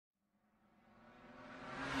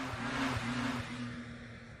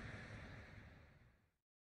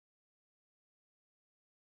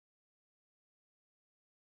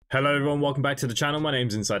Hello everyone, welcome back to the channel. My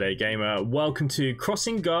name's InsideAgameR. Welcome to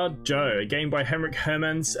Crossing Guard Joe, a game by Henrik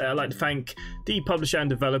Hermans. I'd like to thank the publisher and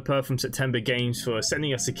developer from September Games for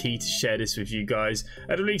sending us a key to share this with you guys.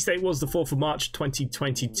 The release date was the 4th of March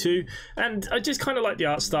 2022, and I just kind of like the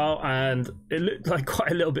art style and it looked like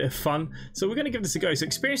quite a little bit of fun. So we're going to give this a go. So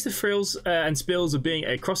experience the thrills and spills of being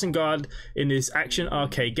a crossing guard in this action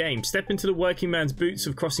arcade game. Step into the working man's boots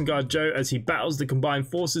of Crossing Guard Joe as he battles the combined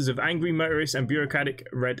forces of angry motorists and bureaucratic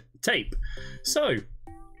red tape. So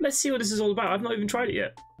let's see what this is all about. I've not even tried it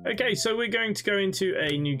yet. Okay, so we're going to go into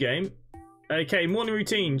a new game. Okay, morning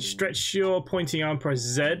routine. Stretch your pointing arm, press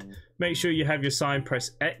Z. Make sure you have your sign,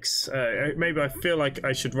 press X. Maybe I feel like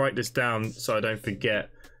I should write this down so I don't forget.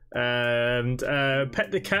 And pet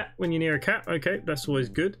the cat when you're near a cat. Okay, that's always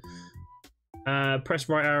good. Press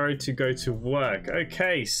right arrow to go to work.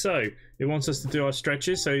 Okay, so it wants us to do our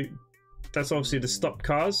stretches. So that's obviously the stop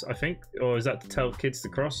cars, I think. Or is that to tell kids to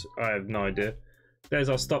cross? I have no idea. There's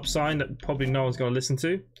our stop sign that probably no one's going to listen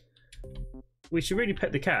to. We should really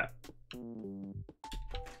pet the cat.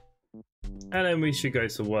 And then we should go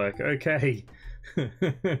to work. Okay.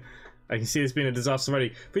 I can see it's been a disaster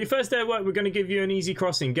already. For your first day of work, we're going to give you an easy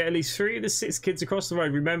crossing. Get at least 3 of the 6 kids across the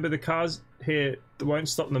road. Remember, the cars here won't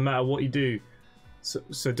stop no matter what you do.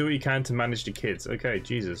 So do what you can to manage the kids. Okay,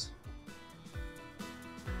 Jesus.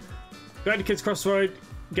 Guide the kids across the road.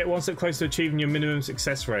 Get one step closer to achieving your minimum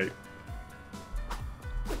success rate.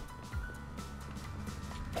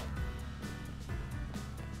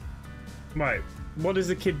 Right, what does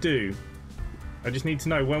the kid do? I just need to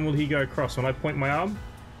know, when will he go across? When I point my arm?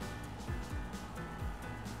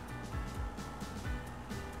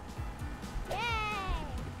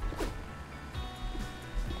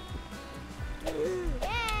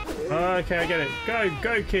 Okay, I get it.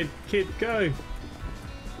 Go, kid, go.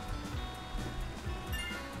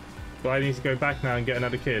 But I need to go back now and get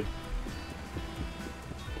another kid.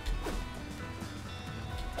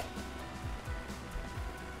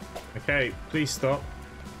 Okay, please stop.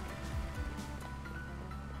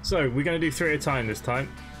 So, we're going to do 3 at a time this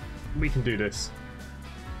time. We can do this.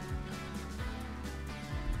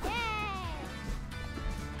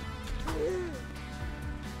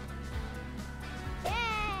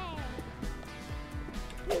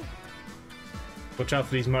 Watch out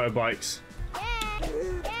for these motorbikes.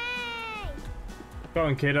 Go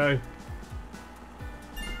on, kiddo.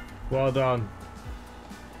 Well done.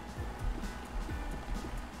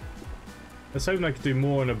 I was hoping I could do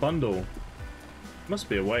more in a bundle. Must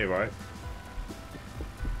be a way, right?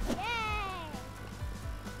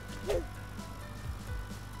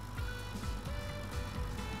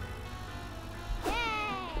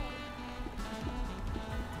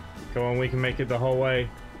 Come on, we can make it the whole way.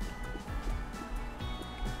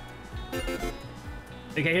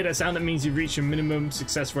 Okay, hear that sound? That means you've reached your minimum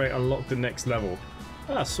success rate. Unlock the next level.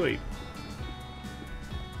 Ah, sweet.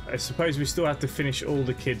 I suppose we still have to finish all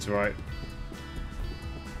the kids, right?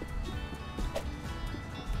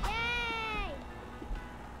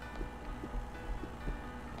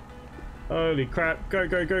 Holy crap. Go,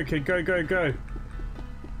 kid. Go.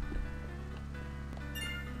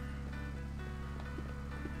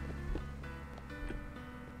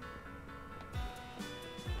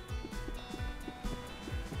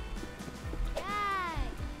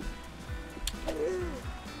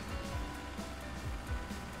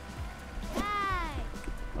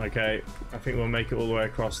 Okay, I think we'll make it all the way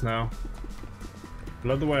across now. I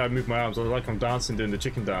love the way I move my arms. I like I'm dancing, doing the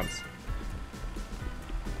chicken dance.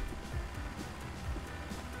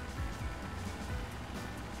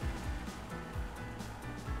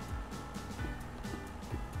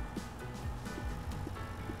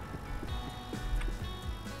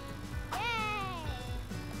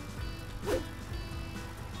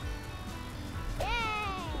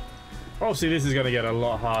 Obviously, this is going to get a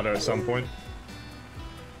lot harder at some point.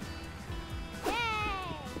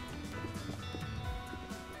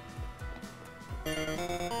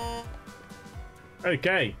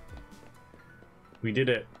 Okay, we did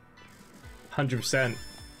it. 100%.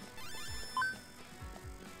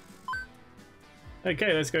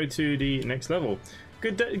 Okay, let's go to the next level.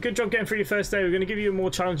 Good job getting through your first day. We're going to give you a more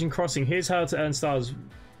challenging crossing. Here's how to earn stars.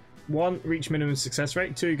 1, reach minimum success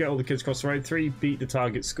rate. 2, get all the kids across the road. 3, beat the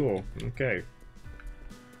target score. Okay.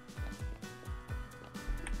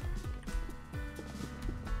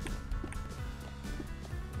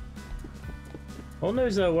 I wonder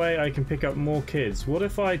if there's a way I can pick up more kids. What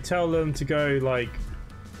if I tell them to go, like...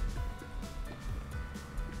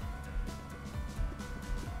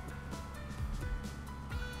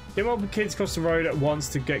 Get multiple kids across the road at once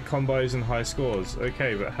to get combos and high scores.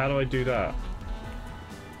 Okay, but how do I do that?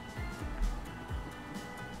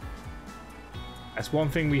 That's one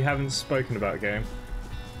thing we haven't spoken about, game.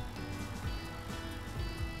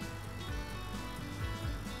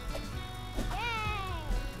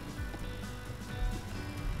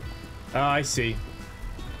 Ah, I see.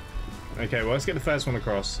 Okay, well, let's get the first one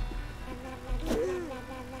across.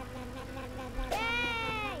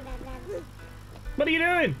 What are you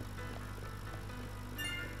doing?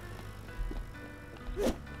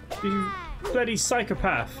 You bloody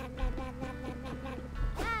psychopath.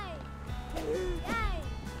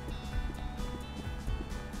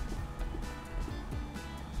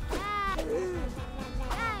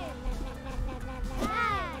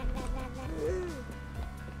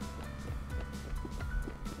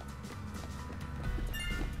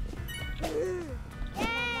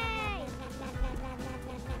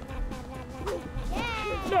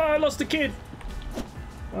 No, I lost the kid.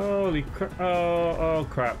 Holy crap. Oh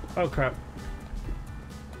crap. Oh crap.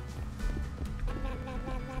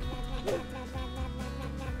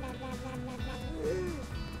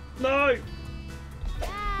 No.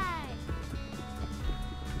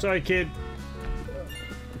 Sorry, kid.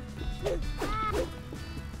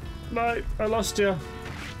 No, I lost you.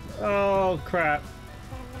 Oh crap.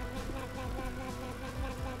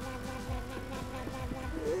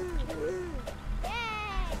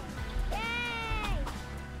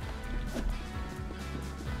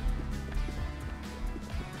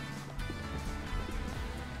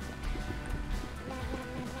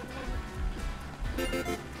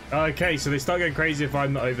 Okay, so they start going crazy if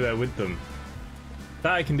I'm not over there with them.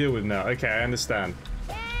 That I can deal with now. Okay, I understand.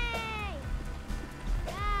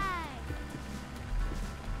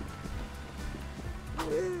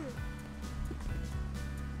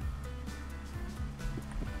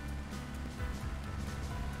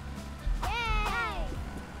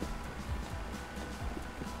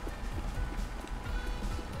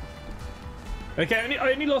 Okay,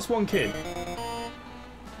 I only lost one kid.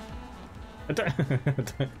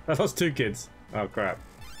 I lost two kids. Oh crap.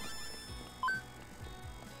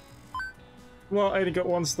 Well, I only got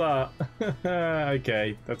one star.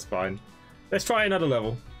 Okay, that's fine. Let's try another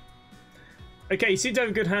level. Okay, you seem to have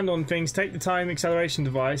a good hand on things. Take the time acceleration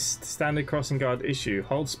device. Standard crossing guard issue.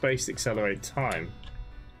 Hold space to accelerate time.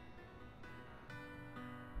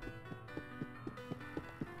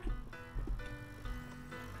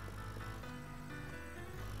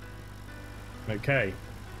 Okay.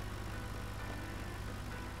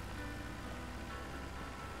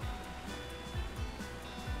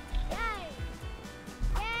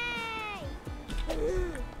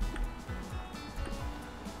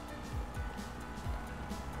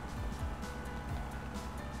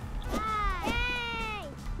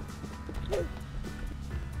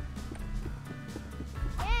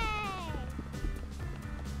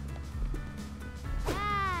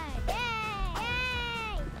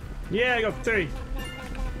 Yeah, I got 3.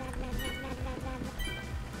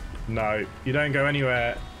 No, you don't go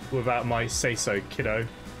anywhere without my say-so, kiddo.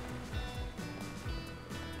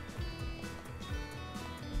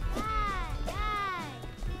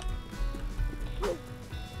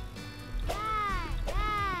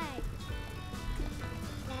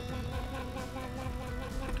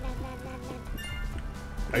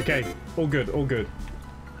 Okay, all good, all good.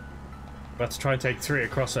 Let's try and take 3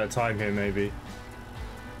 across at a time here, maybe.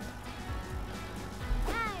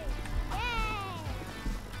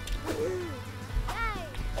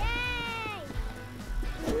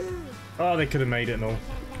 Oh, they could have made it and all.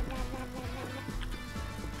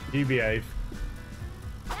 You behave.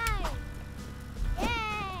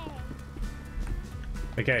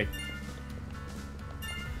 Okay.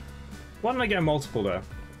 Why don't I get a multiple there?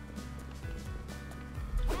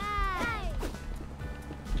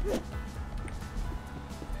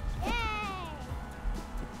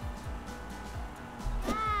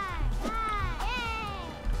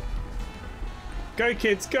 Go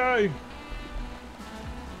kids, go!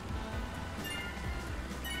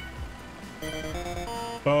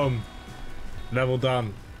 Boom. Level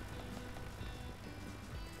done.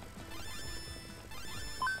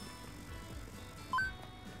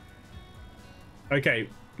 Okay,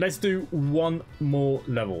 let's do one more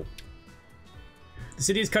level. The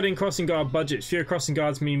city is cutting crossing guard budgets. Fewer crossing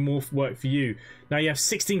guards mean more work for you. Now you have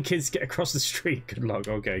 16 kids to get across the street. Good luck.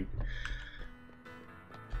 Okay.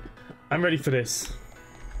 I'm ready for this.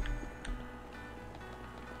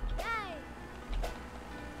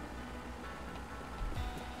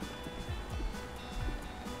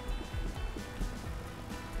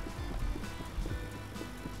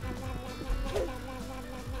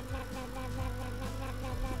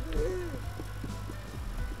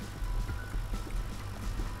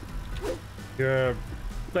 You're a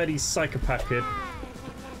bloody psychopath, kid.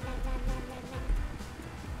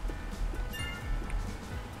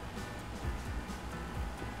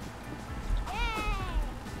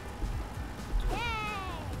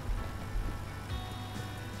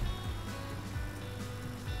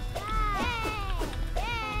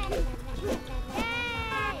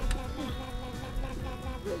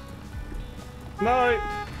 No!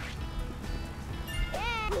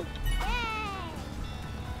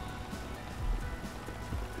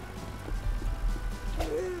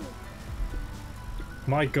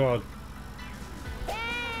 My God.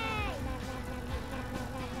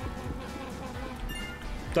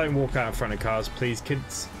 Don't walk out in front of cars, please,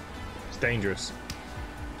 kids. It's dangerous.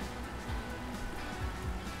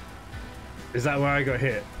 Is that where I got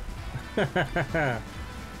hit?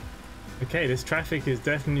 Okay, this traffic is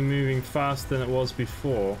definitely moving faster than it was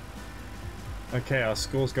before. Okay, our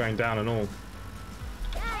score's going down and all.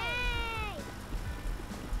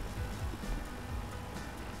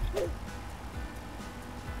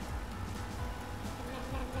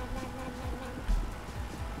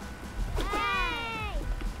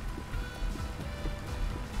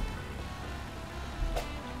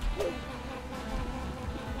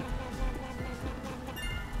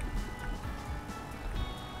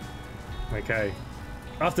 Okay.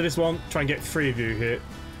 After this one, try and get 3 of you here.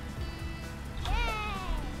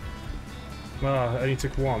 Well, I only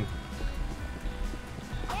took 1.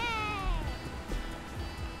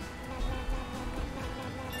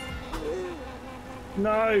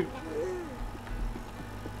 No!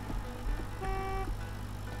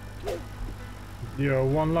 You're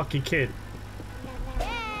one lucky kid.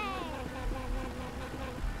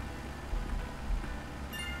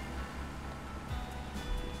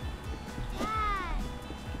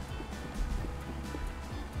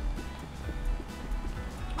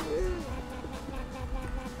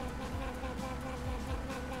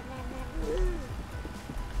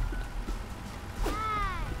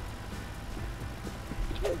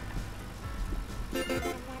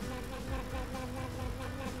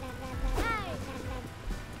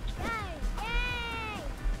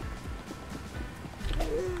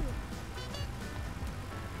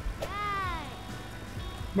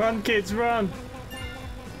 Run, kids, run!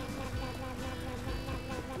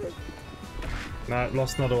 No,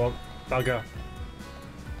 lost another one. Bugger.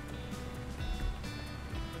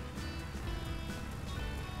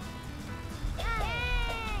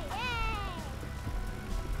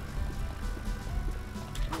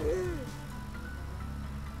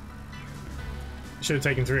 Should have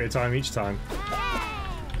taken 3 at a time each time.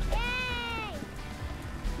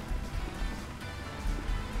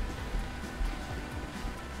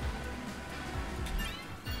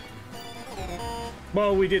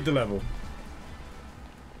 Well, we did the level.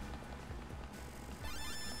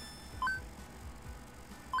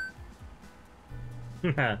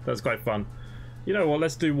 That's quite fun. You know what?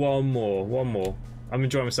 Let's do one more. One more. I'm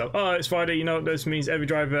enjoying myself. Oh, it's Friday. You know what this means? Every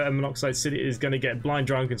driver in Monoxide City is going to get blind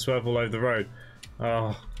drunk and swerve all over the road.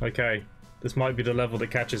 Oh, okay. This might be the level that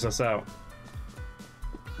catches us out.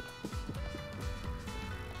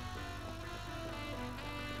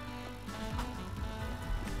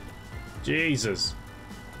 Jesus.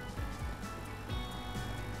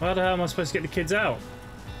 How the hell am I supposed to get the kids out?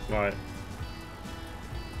 Right.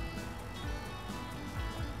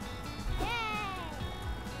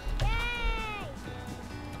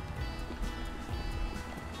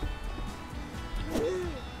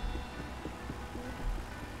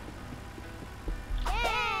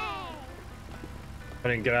 I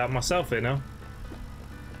didn't get out myself here now.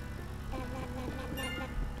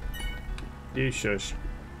 You shush.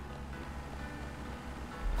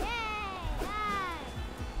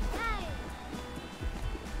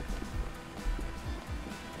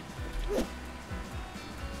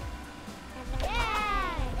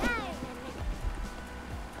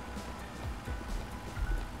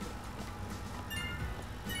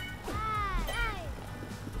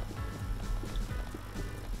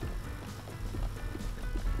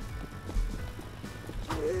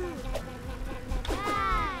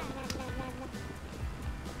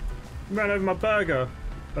 Ran over my burger.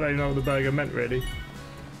 I don't even know what the burger meant really.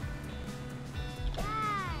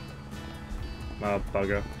 Ah,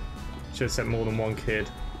 bugger. Should have sent more than one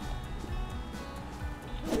kid.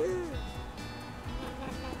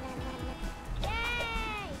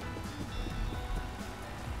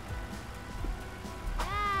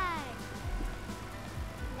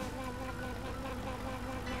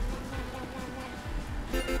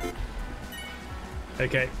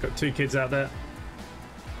 Okay, got 2 kids out there.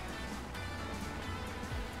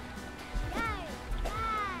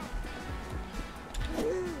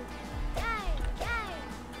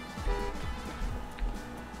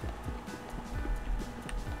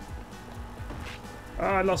 Oh,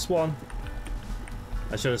 I lost one.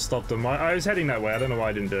 I should have stopped them. I was heading that way. I don't know why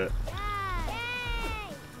I didn't do it.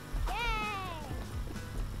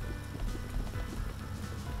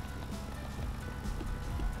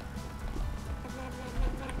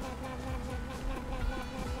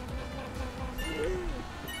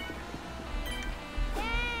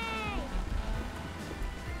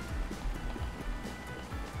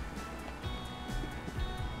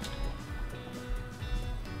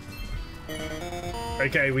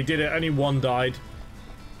 Okay, we did it. Only one died.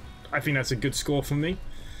 I think that's a good score from me.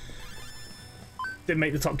 Didn't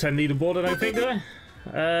make the top 10 leaderboard, I don't think, did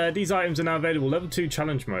I? These items are now available. Level 2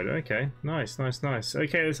 challenge mode. Okay, nice, nice, nice.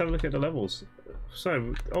 Okay, let's have a look at the levels.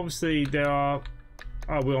 So, obviously, there are...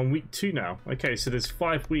 Oh, we're on week 2 now. Okay, so there's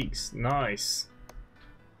 5 weeks. Nice.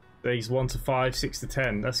 Days 1 to 5, 6 to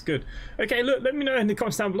 10. That's good. Okay, look, let me know in the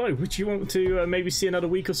comments down below. Would you want to maybe see another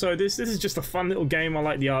week or so of this? This is just a fun little game. I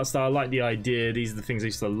like the art style. I like the idea. These are the things I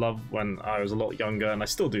used to love when I was a lot younger, and I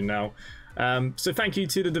still do now. So thank you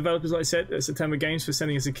to the developers, like I said, at September Games for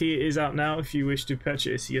sending us a key. It is out now if you wish to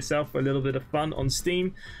purchase yourself for a little bit of fun on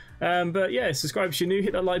Steam. But yeah, subscribe if you're new.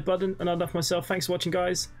 Hit that like button. And I'd love myself. Thanks for watching,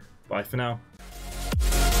 guys. Bye for now.